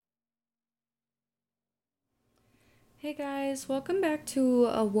Hey guys, welcome back to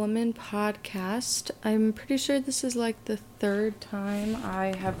a woman podcast. I'm pretty sure this is like the third time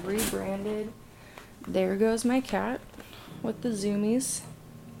I have rebranded. There goes my cat with the zoomies.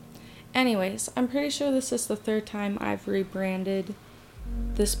 Anyways, I'm pretty sure this is the third time I've rebranded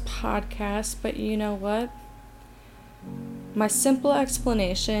this podcast, but you know what? My simple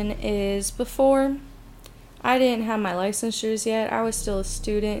explanation is before I didn't have my licensures yet. I was still a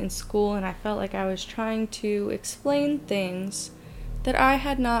student in school, and I felt like I was trying to explain things that I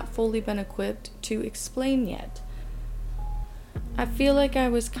had not fully been equipped to explain yet. I feel like I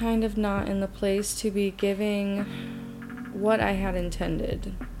was kind of not in the place to be giving what I had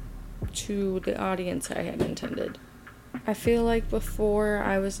intended to the audience I had intended. I feel like before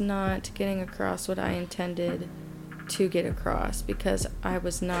I was not getting across what I intended to get across because I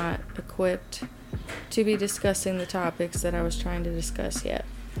was not equipped to be discussing the topics that I was trying to discuss yet.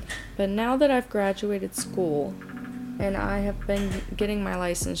 But now that I've graduated school and I have been getting my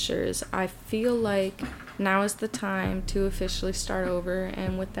licensures, I feel like now is the time to officially start over,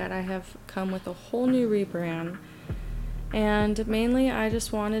 and with that I have come with a whole new rebrand. And mainly I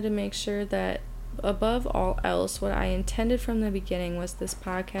just wanted to make sure that above all else, what I intended from the beginning was this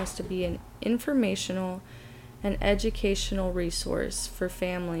podcast to be an informational an educational resource for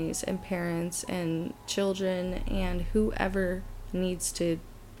families and parents and children and whoever needs to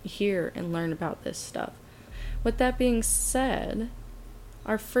hear and learn about this stuff. With that being said,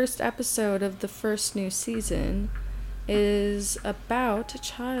 our first episode of the first new season is about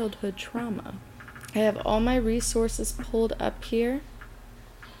childhood trauma. I have all my resources pulled up here.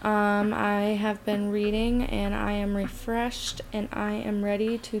 I have been reading and I am refreshed and I am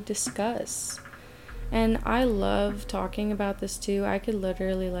ready to discuss. And I love talking about this too. I could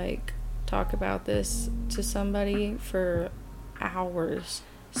literally talk about this to somebody for hours.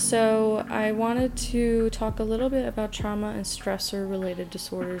 So I wanted to talk a little bit about trauma and stressor related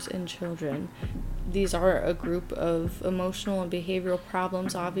disorders in children. These are a group of emotional and behavioral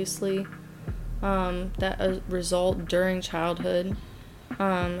problems, obviously, that result during childhood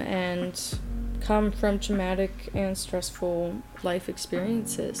and come from traumatic and stressful life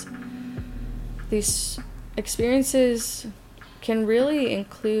experiences. These experiences can really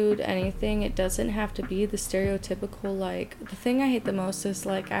include anything. It doesn't have to be the stereotypical, the thing I hate the most is,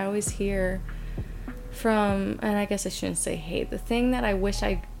 I always hear from, and I guess I shouldn't say hate, the thing that I wish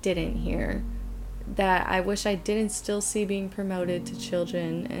I didn't hear, that I wish I didn't still see being promoted to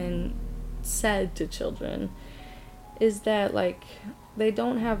children and said to children, is that, they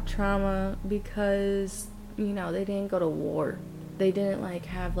don't have trauma because, they didn't go to war. They didn't,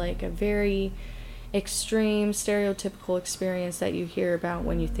 have, a very extreme stereotypical experience that you hear about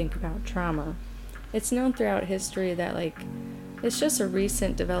when you think about trauma. It's known throughout history that it's just a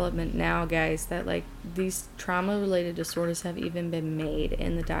recent development now, guys, that these trauma related disorders have even been made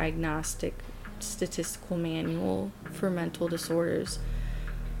in the Diagnostic Statistical Manual for Mental Disorders.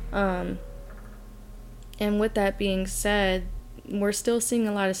 And with that being said, we're still seeing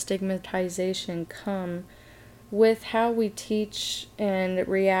a lot of stigmatization come with how we teach and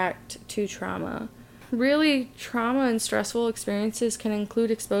react to trauma. Really, trauma and stressful experiences can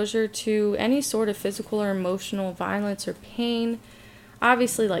include exposure to any sort of physical or emotional violence or pain,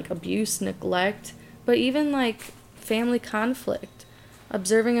 obviously abuse, neglect, but even family conflict.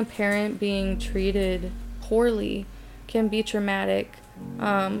 Observing a parent being treated poorly can be traumatic,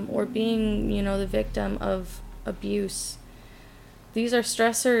 or being, the victim of abuse. These are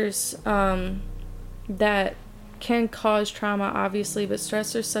stressors that can cause trauma, obviously, but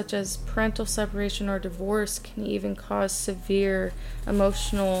stressors such as parental separation or divorce can even cause severe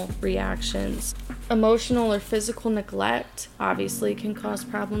emotional reactions. Emotional or physical neglect, obviously, can cause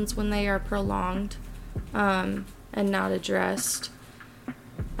problems when they are prolonged and not addressed.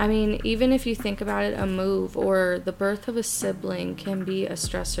 I mean, even if you think about it, a move or the birth of a sibling can be a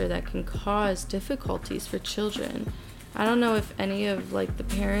stressor that can cause difficulties for children. I don't know if any of the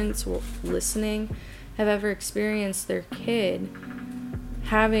parents listening have ever experienced their kid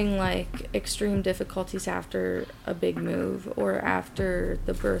having extreme difficulties after a big move or after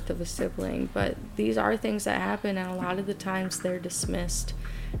the birth of a sibling, but these are things that happen, and a lot of the times they're dismissed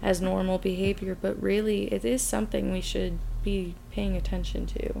as normal behavior, but really it is something we should be paying attention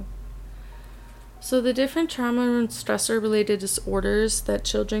to. So the different trauma and stressor related disorders that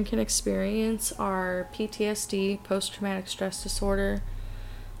children can experience are PTSD, post-traumatic stress disorder,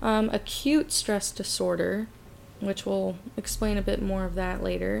 acute stress disorder, which we'll explain a bit more of that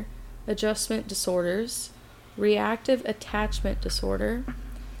later, adjustment disorders, reactive attachment disorder,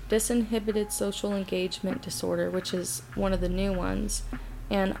 disinhibited social engagement disorder, which is one of the new ones,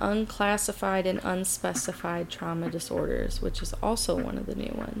 and unclassified and unspecified trauma disorders, which is also one of the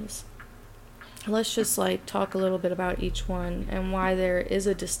new ones. Let's just talk a little bit about each one and why there is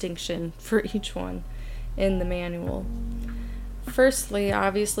a distinction for each one in the manual. Firstly,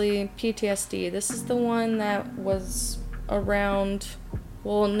 obviously, PTSD. This is the one that was around,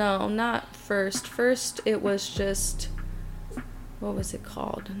 well, no, not first. First, it was just, what was it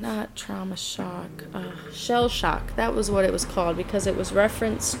called? Not trauma shock, shell shock. That was what it was called, because it was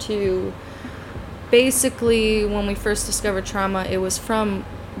referenced to, basically, when we first discovered trauma, it was from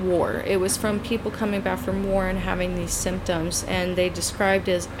war. It was from people coming back from war and having these symptoms, and they described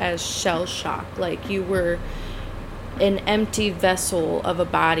it as shell shock, like you were an empty vessel of a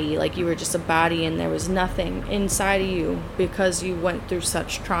body, like you were just a body and there was nothing inside of you because you went through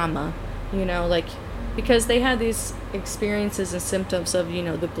such trauma, because they had these experiences and symptoms of,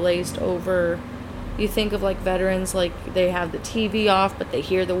 the glazed over. You think of veterans, they have the TV off, but they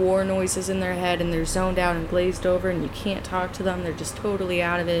hear the war noises in their head and they're zoned out and glazed over and you can't talk to them. They're just totally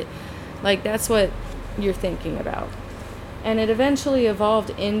out of it. That's what you're thinking about. And it eventually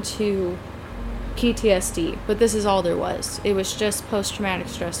evolved into PTSD, but this is all there was. It was just post-traumatic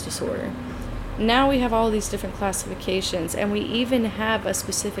stress disorder. Now we have all these different classifications, and we even have a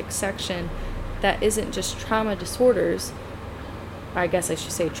specific section that isn't just trauma disorders. I guess I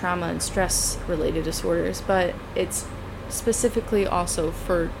should say trauma and stress related disorders, but it's specifically also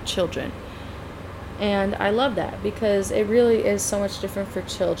for children. And I love that because it really is so much different for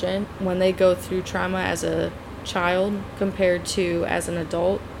children when they go through trauma as a child compared to as an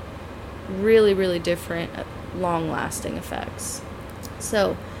adult. Really, really different, long-lasting effects.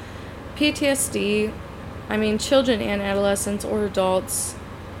 So, PTSD, children and adolescents or adults,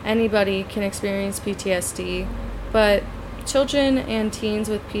 anybody can experience PTSD, but children and teens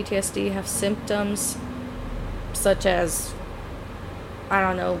with PTSD have symptoms such as,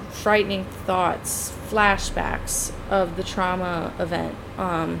 frightening thoughts, flashbacks of the trauma event,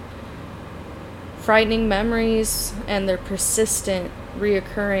 frightening memories, and they're persistent,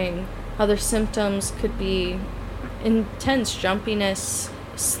 reoccurring. Other symptoms could be intense jumpiness,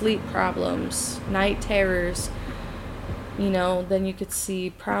 sleep problems, night terrors. Then you could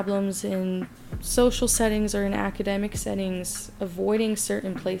see problems in social settings or in academic settings, avoiding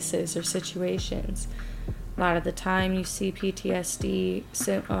certain places or situations. A lot of the time you see PTSD,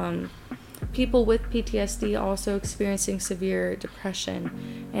 people with PTSD also experiencing severe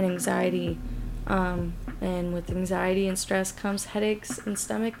depression and anxiety. And with anxiety and stress comes headaches and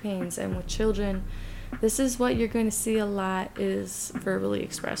stomach pains. And with children, this is what you're going to see a lot is verbally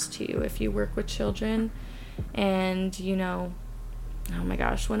expressed to you. If you work with children and, oh my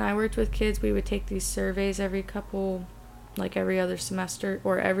gosh, when I worked with kids, we would take these surveys every other semester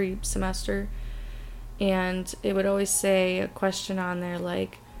or every semester. And it would always say a question on there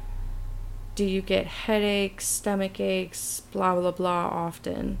do you get headaches, stomach aches, blah, blah, blah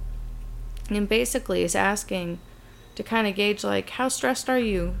often? And basically it's asking to kind of gauge how stressed are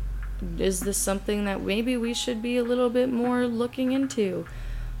you? Is this something that maybe we should be a little bit more looking into?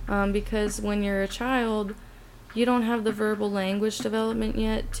 Because when you're a child, you don't have the verbal language development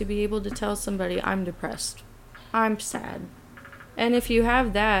yet to be able to tell somebody, I'm depressed, I'm sad. And if you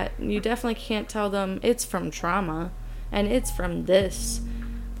have that, you definitely can't tell them it's from trauma and it's from this.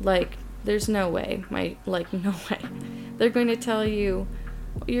 There's no way. No way. They're going to tell you,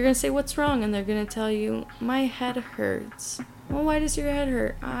 you're going to say, what's wrong? And they're going to tell you, my head hurts. Well, why does your head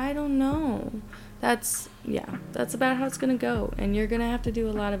hurt? I don't know. That's about how it's going to go. And you're going to have to do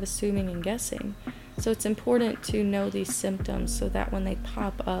a lot of assuming and guessing. So it's important to know these symptoms so that when they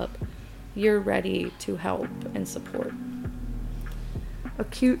pop up, you're ready to help and support.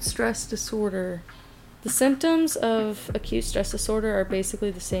 Acute stress disorder. The symptoms of acute stress disorder are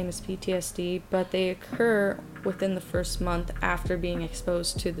basically the same as PTSD, but they occur within the first month after being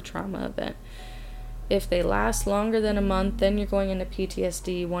exposed to the trauma event. If they last longer than a month, then you're going into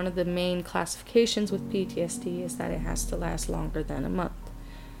PTSD. One of the main classifications with PTSD is that it has to last longer than a month.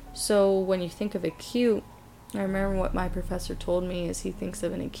 So when you think of acute, I remember what my professor told me is he thinks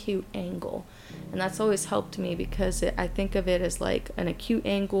of an acute angle. And that's always helped me because I think of it as an acute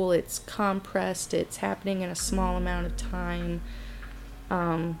angle. It's compressed. It's happening in a small amount of time.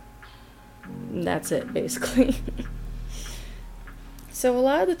 That's it, basically. So a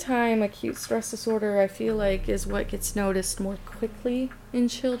lot of the time, acute stress disorder, I feel is what gets noticed more quickly in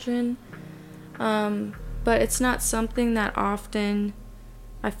children. But it's not something that often,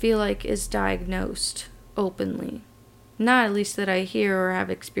 I feel is diagnosed openly. Not at least that I hear or have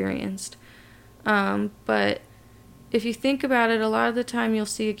experienced. But if you think about it, a lot of the time you'll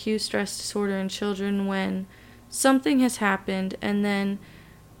see acute stress disorder in children when something has happened and then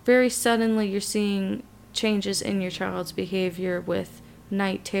very suddenly you're seeing changes in your child's behavior with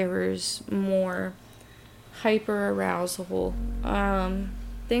night terrors, more hyper arousal,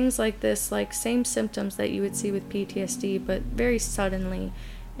 things like this, like same symptoms that you would see with PTSD, but very suddenly,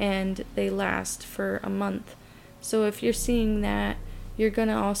 and they last for a month. So if you're seeing that, you're going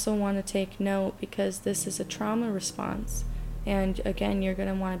to also want to take note, because this is a trauma response. And again, you're going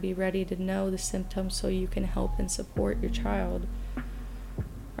to want to be ready to know the symptoms so you can help and support your child.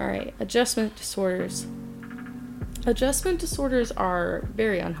 Alright, adjustment disorders. Adjustment disorders are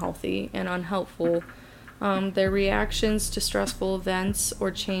very unhealthy and unhelpful. They're reactions to stressful events or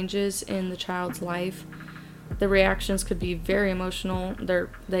changes in the child's life. The reactions could be very emotional.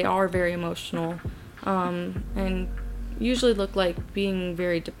 They are very emotional, and usually look like being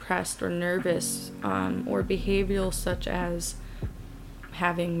very depressed or nervous, or behavioral, such as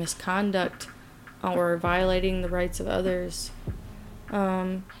having misconduct or violating the rights of others.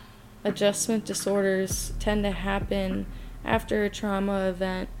 Adjustment disorders tend to happen after a trauma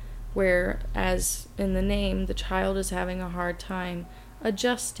event where, as in the name, the child is having a hard time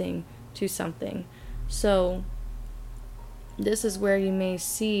adjusting to something. So this is where you may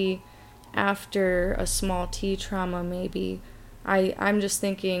see, after a small T trauma, maybe, I'm just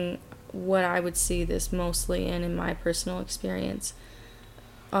thinking what I would see this mostly in my personal experience.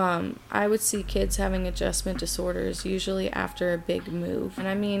 I would see kids having adjustment disorders usually after a big move. And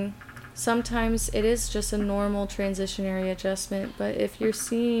I mean, sometimes it is just a normal transitionary adjustment, but if you're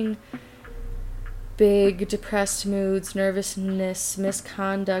seeing big depressed moods, nervousness,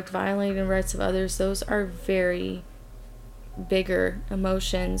 misconduct, violating the rights of others, those are very bigger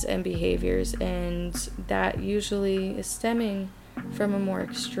emotions and behaviors, and that usually is stemming from a more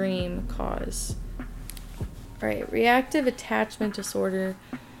extreme cause. Alright, reactive attachment disorder.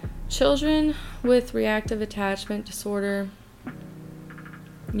 Children with reactive attachment disorder,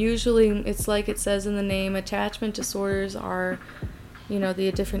 usually it's like it says in the name, attachment disorders are,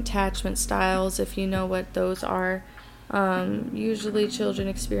 the different attachment styles, if you know what those are. Usually children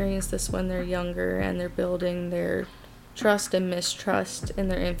experience this when they're younger and they're building their trust and mistrust in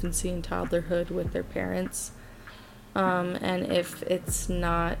their infancy and toddlerhood with their parents. And if it's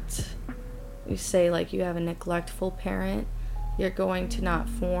not, you say like you have a neglectful parent, you're going to not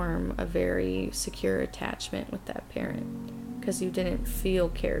form a very secure attachment with that parent because you didn't feel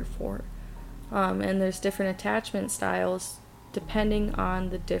cared for. And there's different attachment styles depending on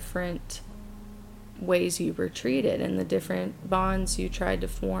the different ways you were treated and the different bonds you tried to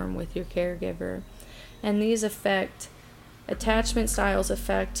form with your caregiver. And these attachment styles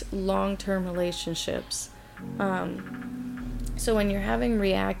affect long-term relationships. So when you're having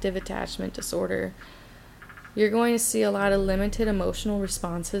reactive attachment disorder, you're going to see a lot of limited emotional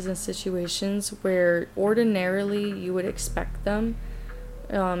responses in situations where ordinarily you would expect them.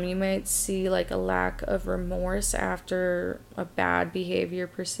 You might see like a lack of remorse after a bad behavior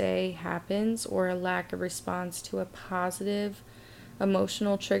per se happens, or a lack of response to a positive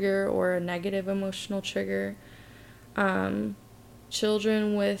emotional trigger or a negative emotional trigger.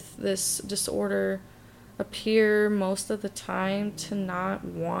 Children with this disorder appear most of the time to not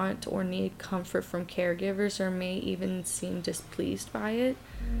want or need comfort from caregivers, or may even seem displeased by it.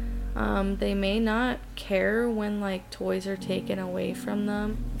 They may not care when like toys are taken away from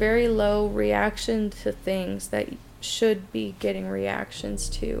them. Very low reaction to things that should be getting reactions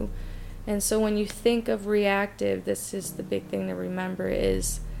to. And so when you think of reactive, this is the big thing to remember,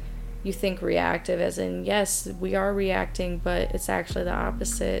 is you think reactive as in, yes, we are reacting, but it's actually the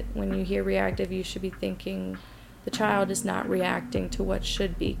opposite. When you hear reactive, you should be thinking the child is not reacting to what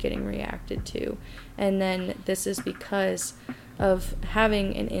should be getting reacted to. And then this is because of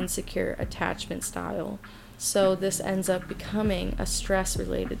having an insecure attachment style. So this ends up becoming a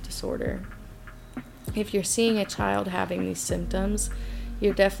stress-related disorder. If you're seeing a child having these symptoms,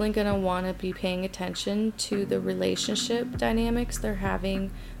 you're definitely going to want to be paying attention to the relationship dynamics they're having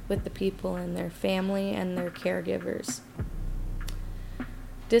with the people in their family and their caregivers.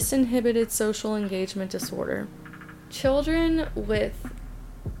 Disinhibited social engagement disorder. Children with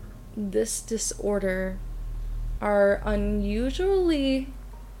this disorder are unusually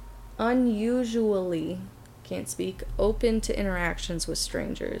open to interactions with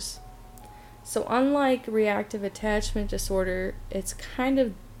strangers. So unlike reactive attachment disorder, it's kind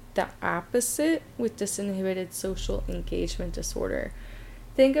of the opposite with disinhibited social engagement disorder.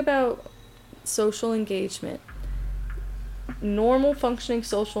 Think about social engagement. Normal functioning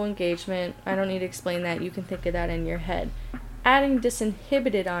social engagement, I don't need to explain that, you can think of that in your head. Adding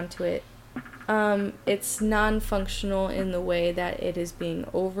disinhibited onto it, it's non-functional in the way that it is being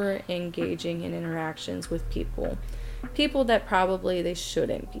over-engaging in interactions with people. people that probably they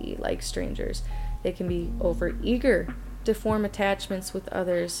shouldn't be, like strangers. They can be overeager to form attachments with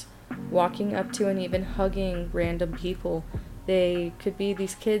others, walking up to and even hugging random people. They could be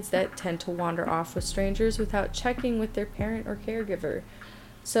these kids that tend to wander off with strangers without checking with their parent or caregiver.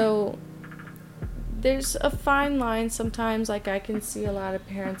 So there's a fine line sometimes. Like, I can see a lot of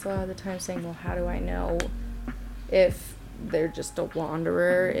parents a lot of the time saying, well, how do I know if they're just a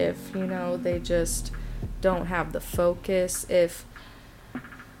wanderer, if, they just don't have the focus, if,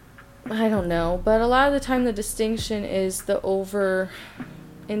 I don't know. But a lot of the time the distinction is the over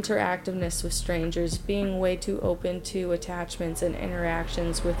interactiveness with strangers, being way too open to attachments and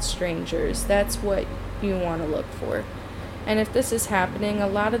interactions with strangers. That's what you want to look for. And if this is happening, a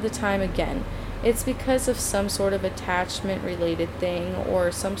lot of the time, again, it's because of some sort of attachment related thing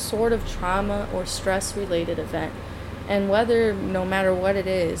or some sort of trauma or stress related event. And no matter what it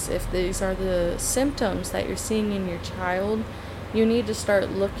is, if these are the symptoms that you're seeing in your child, you need to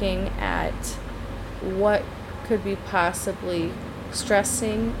start looking at what could be possibly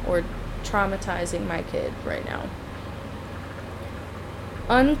stressing or traumatizing my kid right now.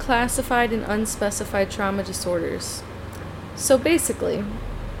 Unclassified and unspecified trauma disorders. So basically,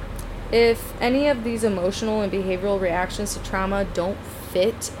 if any of these emotional and behavioral reactions to trauma don't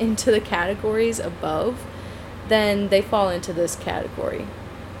fit into the categories above, then they fall into this category.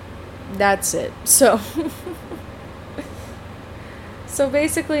 That's it. So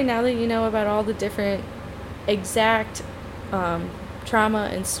basically, now that you know about all the different exact trauma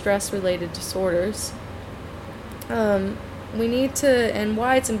and stress related disorders, we need to, and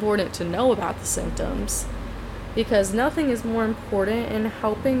why it's important to know about the symptoms, because nothing is more important in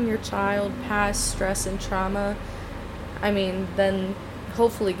helping your child pass stress and trauma, than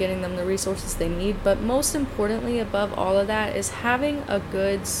hopefully getting them the resources they need. But most importantly, above all of that, is having a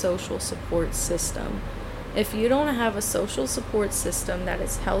good social support system. If you don't have a social support system that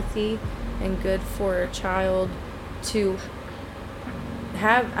is healthy and good for a child to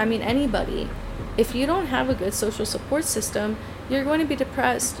have, anybody, if you don't have a good social support system, you're going to be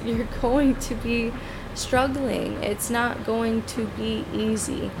depressed. You're going to be struggling. It's not going to be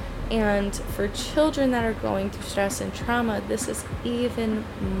easy. And for children that are going through stress and trauma, this is even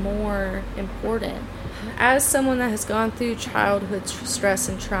more important. As someone that has gone through childhood stress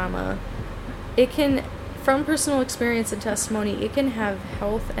and trauma, it can, from personal experience and testimony, it can have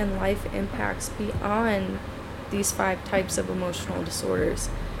health and life impacts beyond these 5 types of emotional disorders.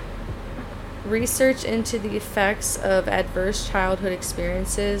 Research into the effects of adverse childhood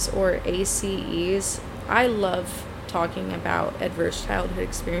experiences, or ACEs. I love talking about adverse childhood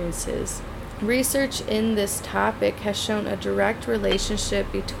experiences. Research in this topic has shown a direct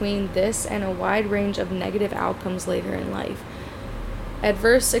relationship between this and a wide range of negative outcomes later in life.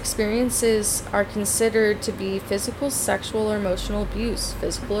 Adverse experiences are considered to be physical, sexual, or emotional abuse,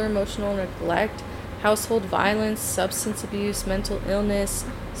 physical or emotional neglect, household violence, substance abuse, mental illness,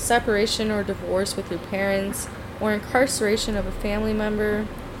 separation or divorce with your parents, or incarceration of a family member.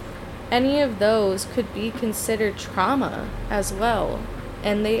 Any of those could be considered trauma as well,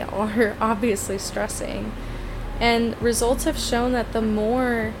 and they are obviously stressing. And results have shown that the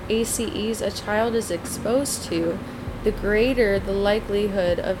more ACEs a child is exposed to, the greater the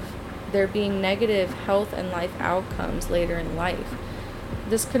likelihood of there being negative health and life outcomes later in life.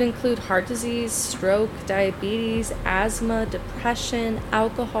 This could include heart disease, stroke, diabetes, asthma, depression,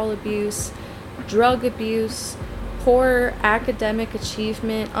 alcohol abuse, drug abuse, poor academic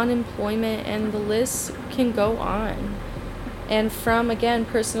achievement, unemployment, and the list can go on. And from, again,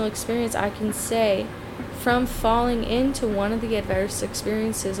 personal experience, I can say, from falling into one of the adverse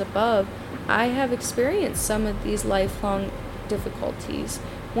experiences above, I have experienced some of these lifelong difficulties,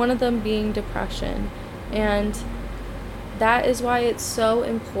 one of them being depression. And that is why it's so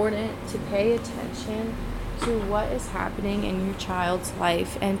important to pay attention to what is happening in your child's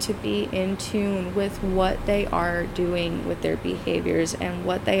life and to be in tune with what they are doing with their behaviors and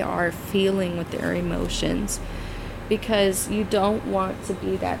what they are feeling with their emotions. Because you don't want to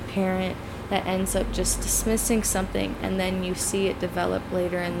be that parent that ends up just dismissing something and then you see it develop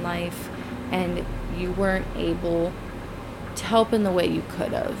later in life and you weren't able to help in the way you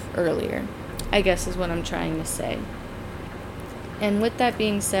could have earlier, I guess is what I'm trying to say. And with that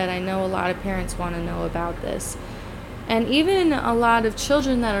being said, I know a lot of parents want to know about this. And even a lot of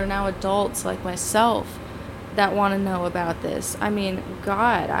children that are now adults like myself that want to know about this.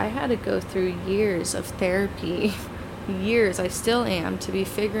 God, I had to go through years of therapy, years, I still am, to be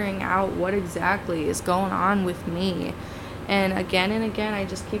figuring out what exactly is going on with me. And again, I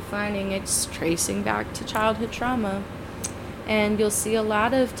just keep finding it's tracing back to childhood trauma. And you'll see a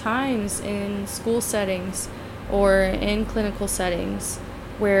lot of times in school settings or in clinical settings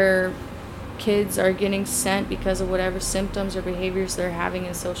where kids are getting sent because of whatever symptoms or behaviors they're having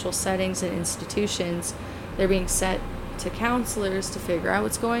in social settings and institutions. They're being sent to counselors to figure out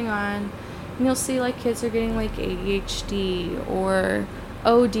what's going on. And you'll see like kids are getting like ADHD or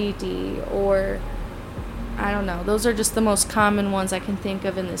ODD, or I don't know. Those are just the most common ones I can think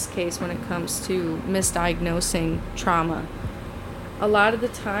of in this case when it comes to misdiagnosing trauma. A lot of the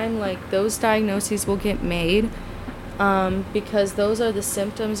time, like, those diagnoses will get made because those are the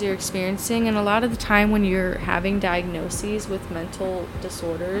symptoms you're experiencing. And a lot of the time when you're having diagnoses with mental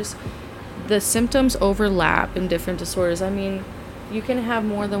disorders, the symptoms overlap in different disorders. I mean, you can have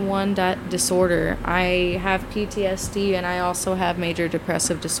more than one disorder. I have PTSD, and I also have major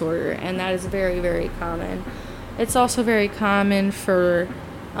depressive disorder, and that is very, very common. It's also very common for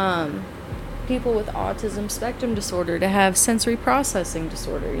people with autism spectrum disorder to have sensory processing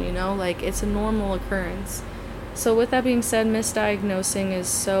disorder, like, it's a normal occurrence. So with that being said, misdiagnosing is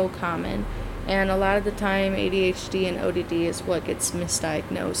so common, and a lot of the time ADHD and ODD is what gets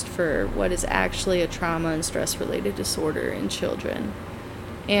misdiagnosed for what is actually a trauma and stress related disorder in children.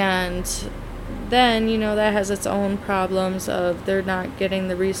 And then, that has its own problems of they're not getting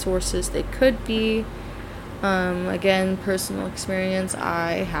the resources they could be. Again, personal experience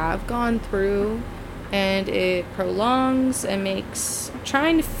I have gone through, and it prolongs and makes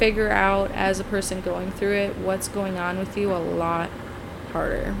trying to figure out as a person going through it what's going on with you a lot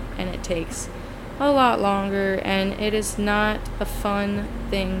harder, and it takes a lot longer, and it is not a fun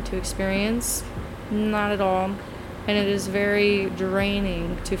thing to experience, not at all, and it is very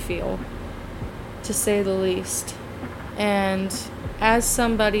draining to feel, to say the least. And as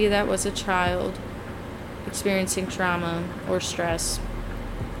somebody that was a child experiencing trauma or stress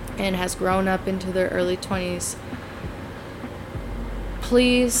and has grown up into their early 20s,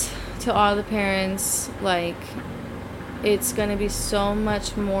 please, to all the parents, like, it's going to be so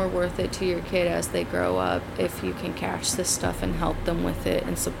much more worth it to your kid as they grow up if you can catch this stuff and help them with it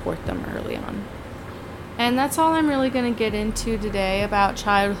and support them early on. And that's all I'm really going to get into today about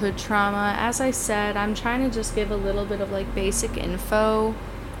childhood trauma. As I said, I'm trying to just give a little bit of like basic info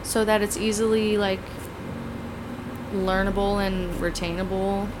so that it's easily like learnable and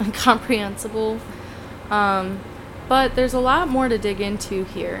retainable and comprehensible. But there's a lot more to dig into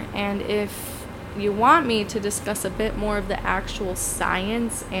here, and if you want me to discuss a bit more of the actual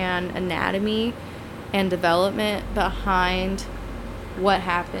science and anatomy and development behind what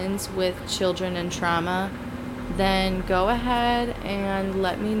happens with children and trauma, then go ahead and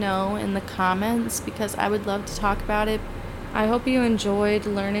let me know in the comments, because I would love to talk about it. I hope you enjoyed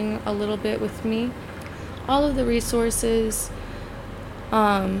learning a little bit with me. All of the resources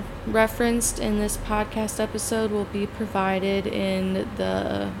referenced in this podcast episode will be provided in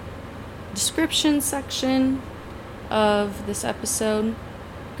the description section of this episode.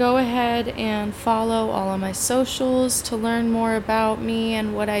 Go ahead and follow all of my socials to learn more about me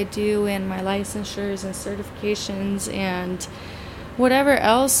and what I do and my licensures and certifications and whatever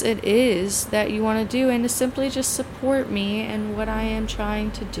else it is that you want to do, and to simply just support me and what I am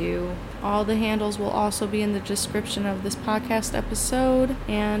trying to do. All the handles will also be in the description of this podcast episode,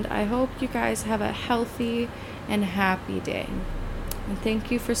 and I hope you guys have a healthy and happy day. And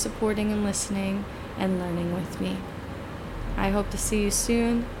thank you for supporting and listening and learning with me. I hope to see you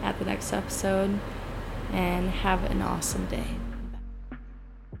soon at the next episode, and have an awesome day.